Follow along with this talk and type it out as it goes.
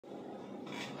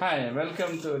Hi,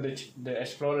 welcome to the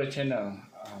Explorer channel.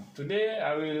 Today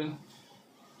I will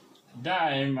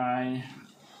dye my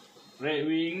red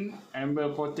wing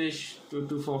amber potash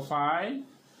 2245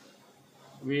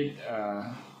 with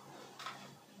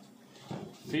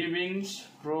Fiebing's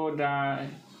Pro Dye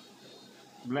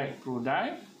Black Pro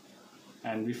Dye,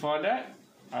 and before that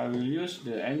I will use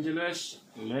the Angelus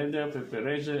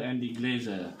Deglazer and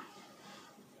Deglazer.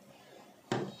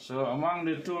 So among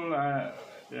the tools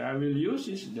I will use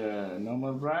is the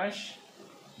normal brush,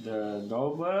 the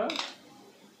dauber,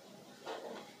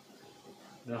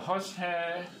 the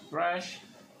horsehair brush,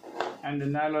 and the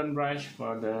nylon brush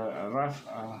for the rough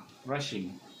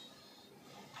brushing.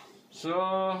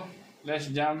 So let's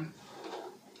jump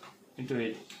into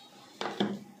it.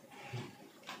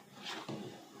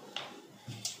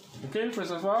 Okay,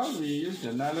 first of all, we use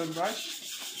the nylon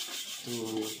brush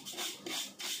to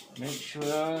make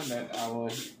sure that our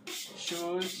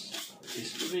shoes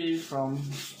is free from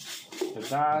the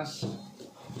dust,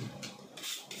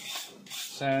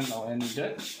 sand or any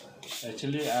dirt.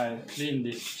 Actually, I clean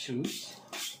these shoes,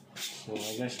 so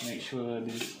let's make sure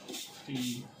this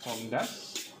free from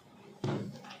dust.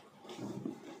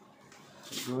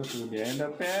 Go to the other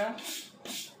pair.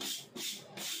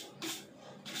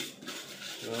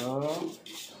 So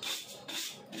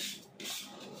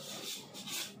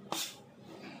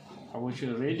our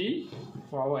shoe ready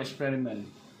for our experiment.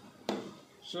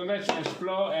 So let's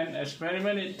explore and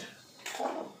experiment it.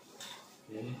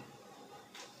 Okay.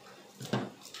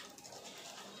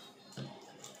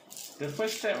 The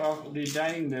first step of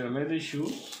dyeing the leather shoe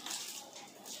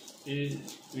is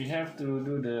we have to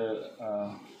do the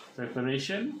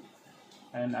preparation,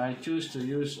 and I choose to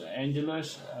use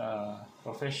Angelus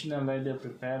Professional Leather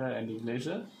Preparer and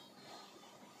Deglazer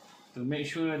to make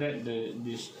sure that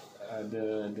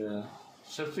the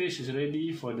surface is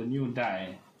ready for the new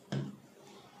dye,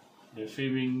 the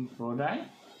Fiebing Pro Dye,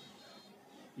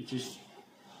 which is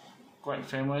quite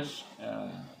famous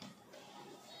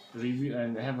review,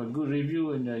 and have a good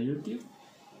review in the YouTube.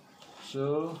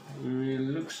 So we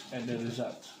will look at the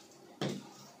result.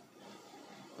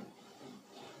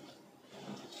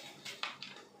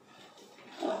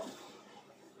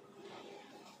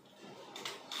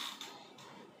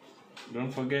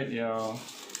 Don't forget your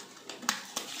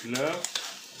glove.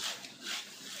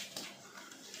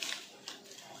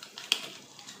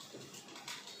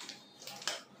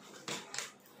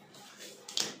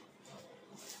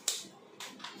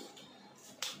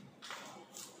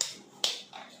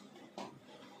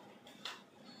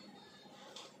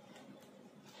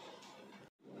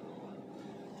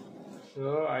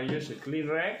 So I use a clean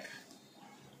rag.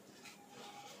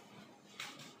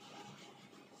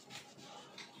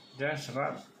 Just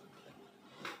rub.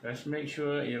 Let's make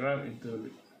sure it rub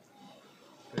into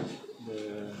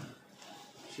the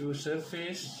shoe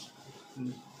surface.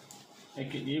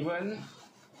 Make it even.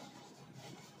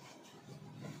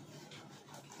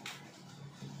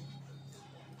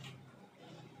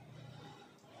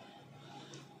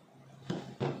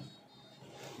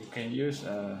 You can use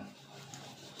a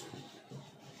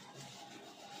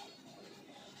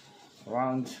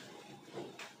round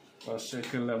or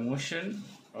circular motion,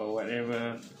 or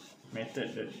whatever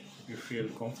method that you feel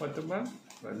comfortable,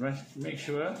 but make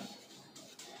sure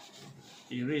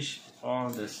you reach all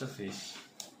the surface.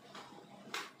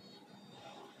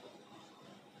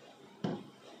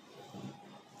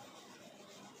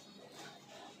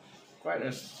 Quite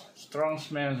a strong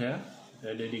smell here, the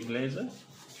deglazer,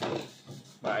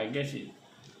 but I guess it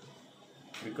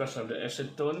because of the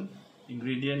acetone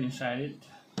ingredient inside it.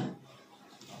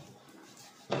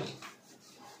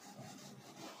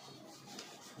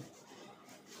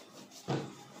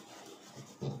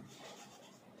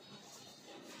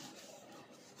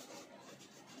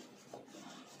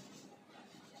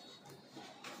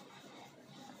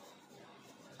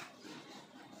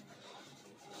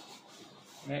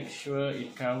 Make sure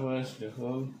it covers the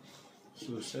whole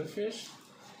shoe surface.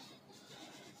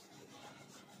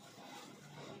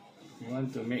 You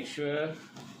want to make sure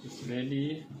it's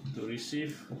ready to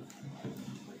receive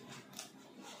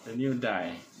the new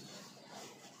dye.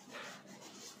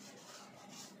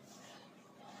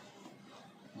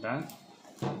 Done.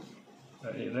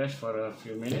 Let it rest for a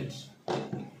few minutes.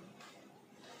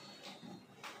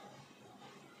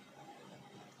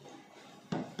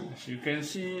 As you can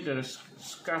see, there are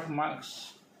scuff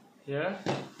marks here,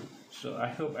 so I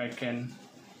hope I can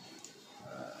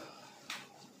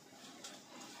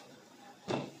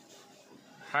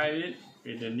hide it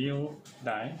with the new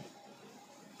dye.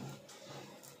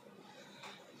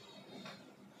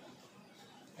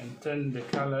 And turn the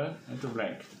color into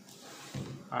black.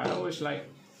 I always like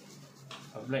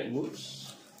black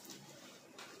boots.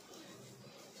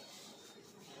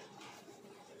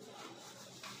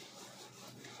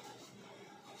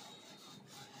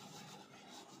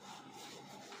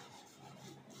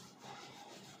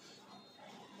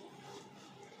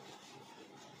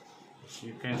 As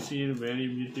you can see, very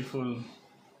beautiful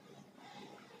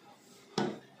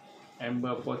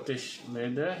amber potash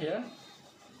leather here.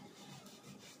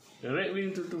 The Red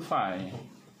Wing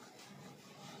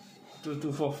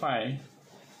 2245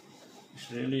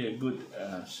 is really a good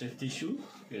safety shoe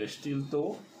with a steel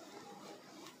toe.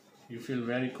 You feel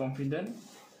very confident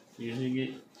using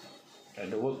it at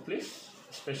the workplace,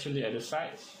 especially at the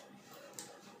sites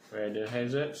where the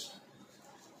hazards.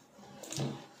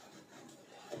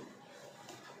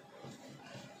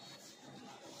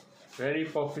 Very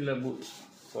popular boots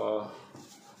for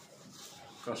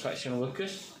construction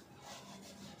workers.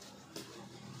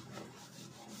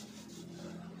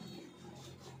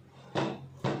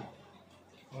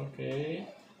 Okay.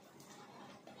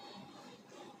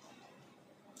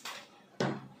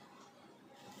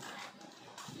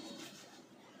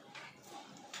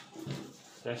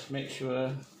 Just make sure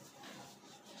it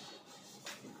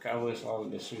covers all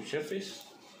the shoe surface.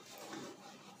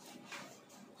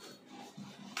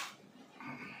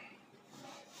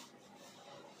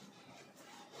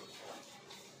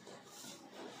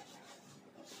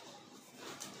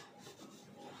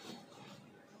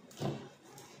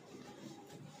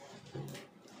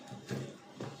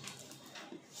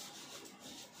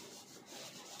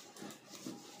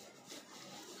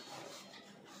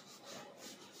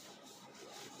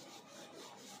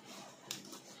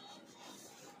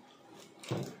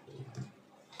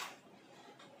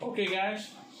 Okay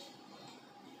guys,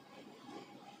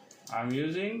 I'm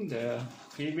using the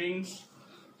Fiebing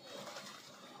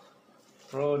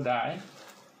Pro die,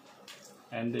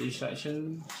 and the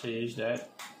instruction says that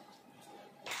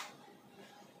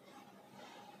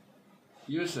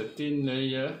use a thin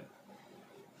layer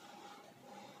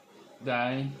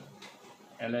die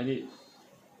and let it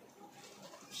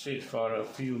sit for a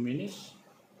few minutes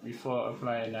before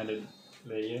apply another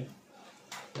layer.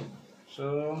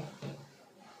 So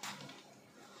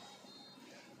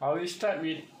I will start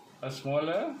with a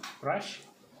smaller brush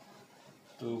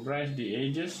to brush the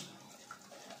edges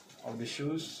of the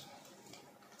shoes.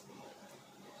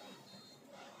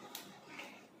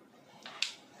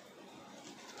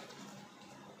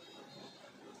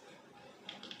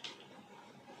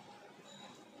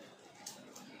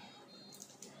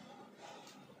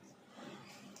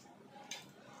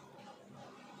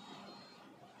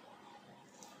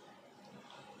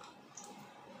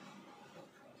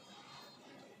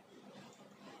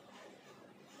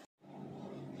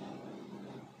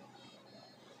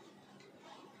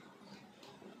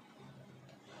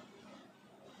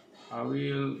 I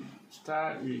will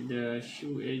start with the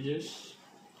shoe edges,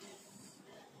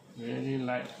 very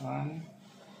light one.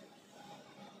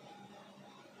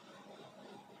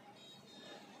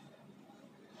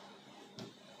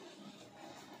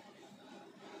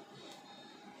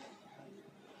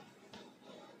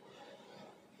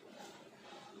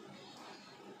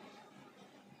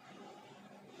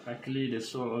 Luckily the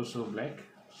sole also black,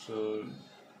 so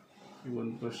it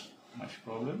won't cause much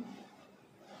problem.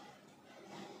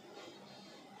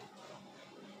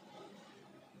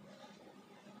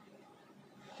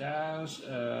 Just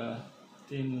a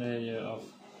thin layer of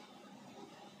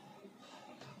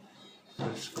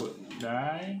first coat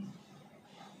dye.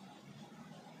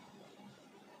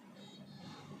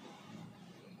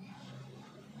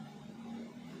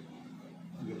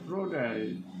 The Pro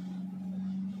dye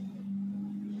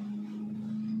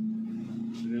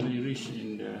is really rich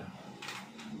in the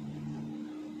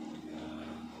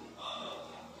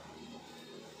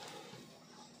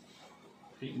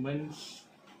pigments.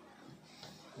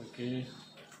 Okay,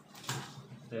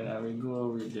 then I will go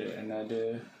with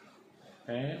another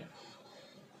pair.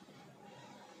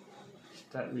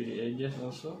 Start with the edges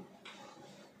also.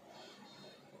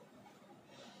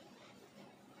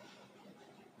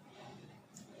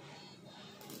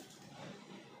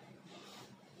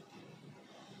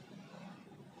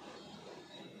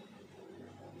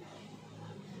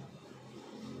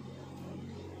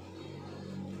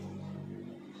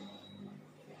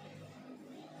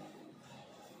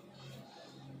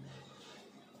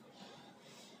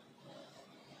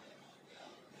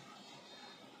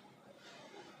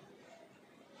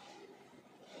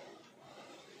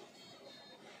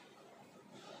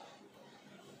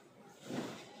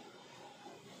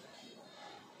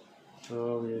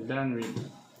 So we're done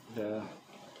with the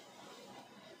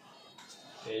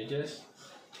edges.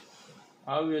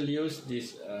 I will use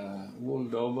this wool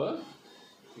dauber.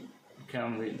 You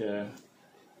come with the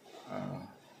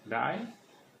die.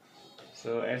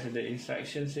 So as the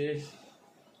instruction says,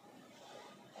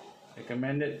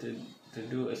 recommended to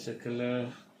do a circular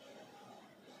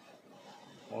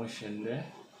motion there.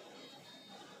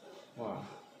 Wow,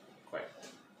 quite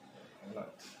a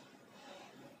lot.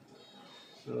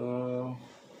 So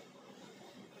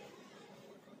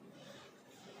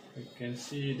you can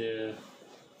see the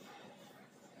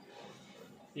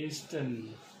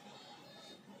instant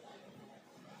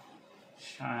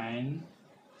shine.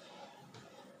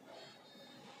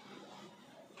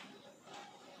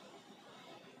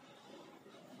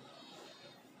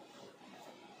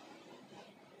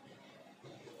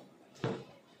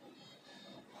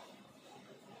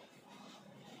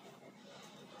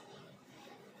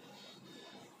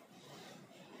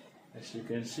 As you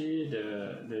can see,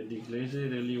 the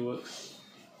deglazer really works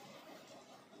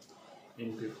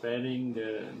in preparing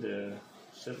the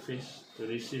surface to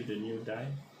receive the new dye.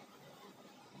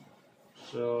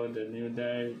 So the new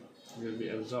dye will be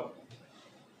absorbed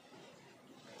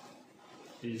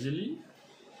easily.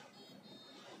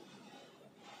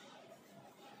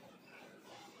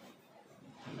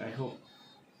 And I hope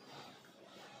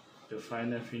the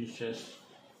final finishes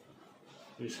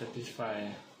will satisfy.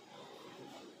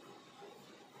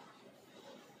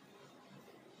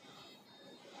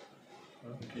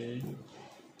 Okay,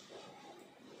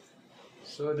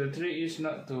 so the trick is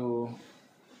not to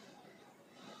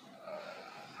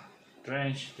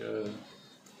drench the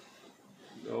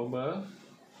rubber,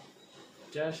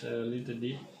 just a little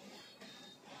bit.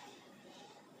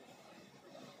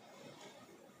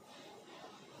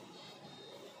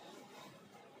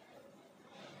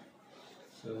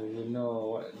 So you know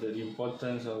what the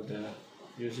importance of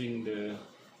using the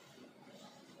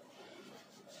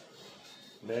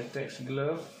latex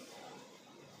glove.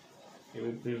 It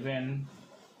will prevent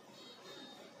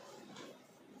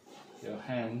your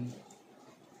hand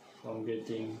from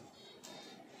getting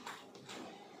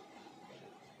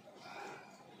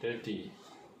dirty.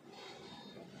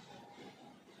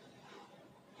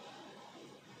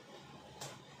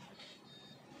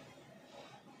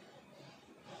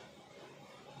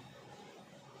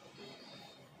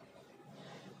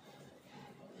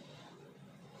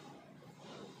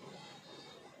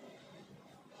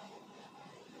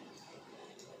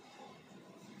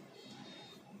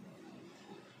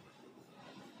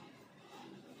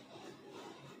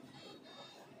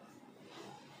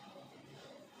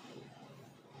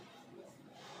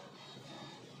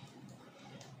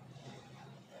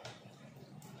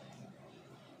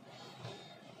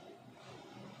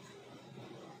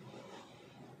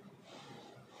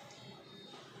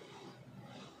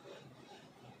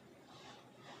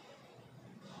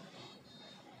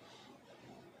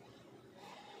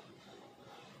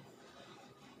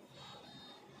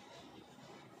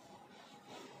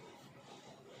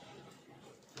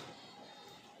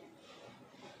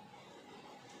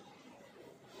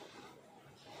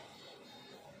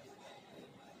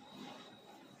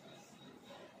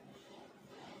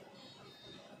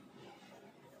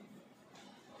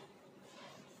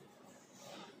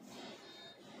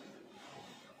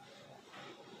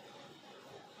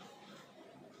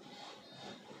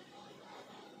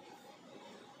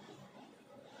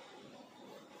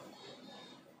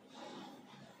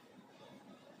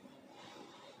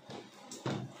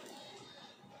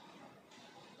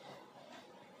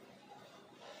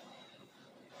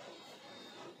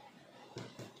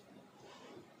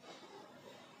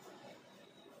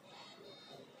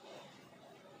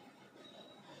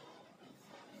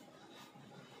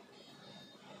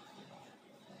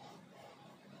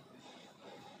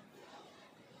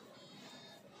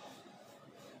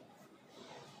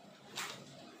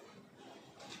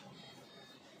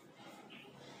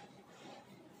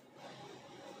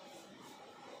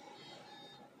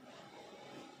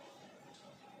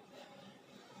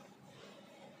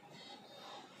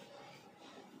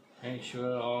 Make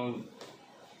sure all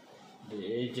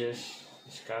the edges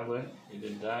is covered with the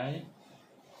dye.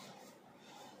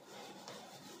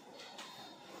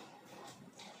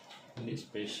 Needs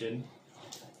patience.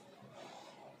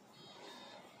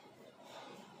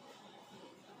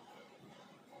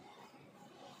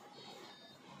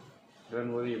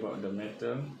 Don't worry about the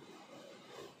metal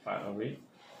part of it.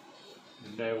 The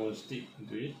dye will stick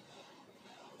to it.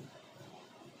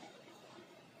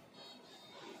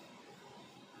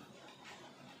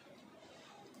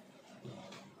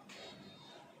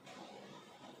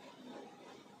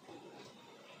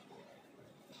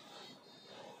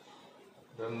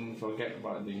 Don't forget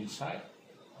about the inside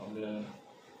of the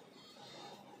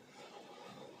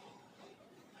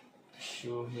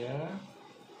shoe here.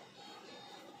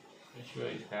 Make sure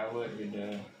it's covered with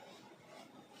the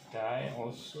dye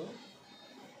also.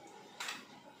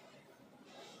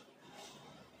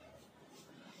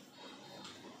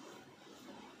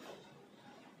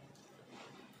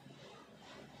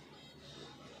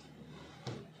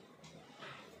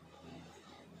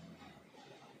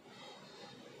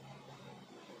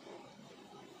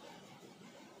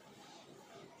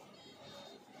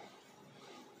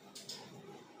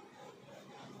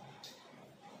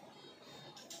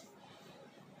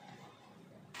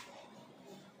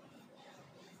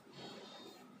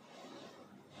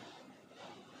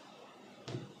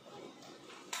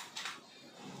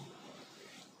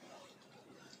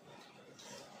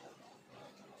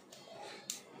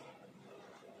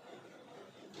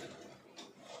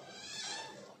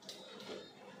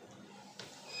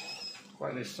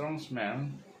 Quite a strong smell.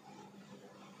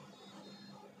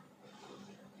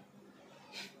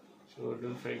 So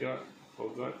don't forget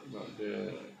about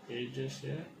the edges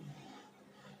here.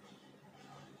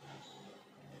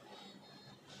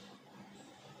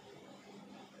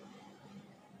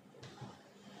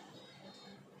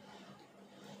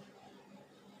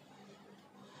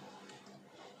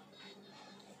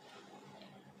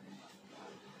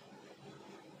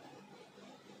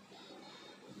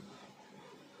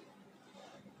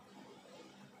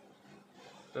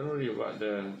 Don't worry about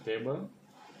the table.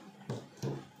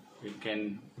 We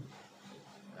can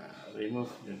remove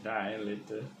the dye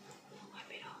later.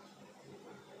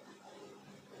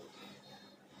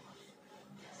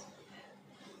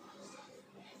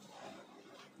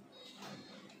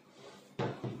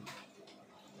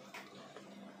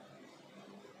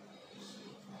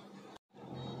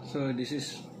 So this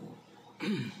is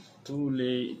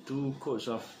two coats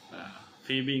of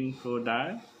Fiebing Pro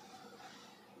dye,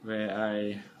 where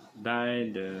I dye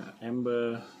the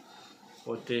amber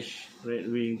potash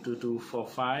red wing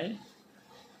 2245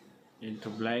 into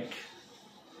black.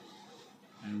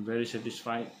 I'm very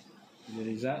satisfied with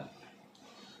the result.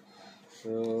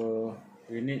 So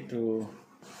we need to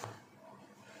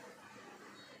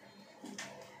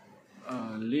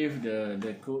leave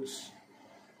the coats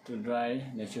to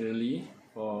dry naturally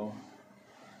for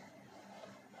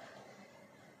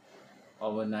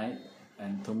overnight,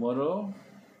 and tomorrow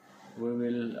we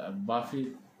will buff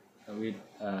it with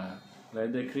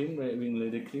leather cream, red wing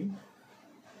leather cream,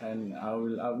 and I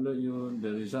will upload you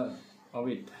the result of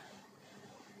it.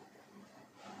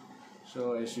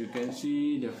 So as you can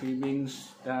see, the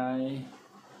Fiebing's dye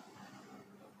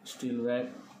still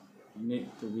wet, need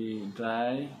to be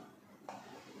dry.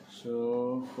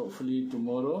 So hopefully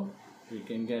tomorrow we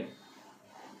can get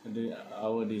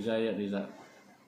our desired result.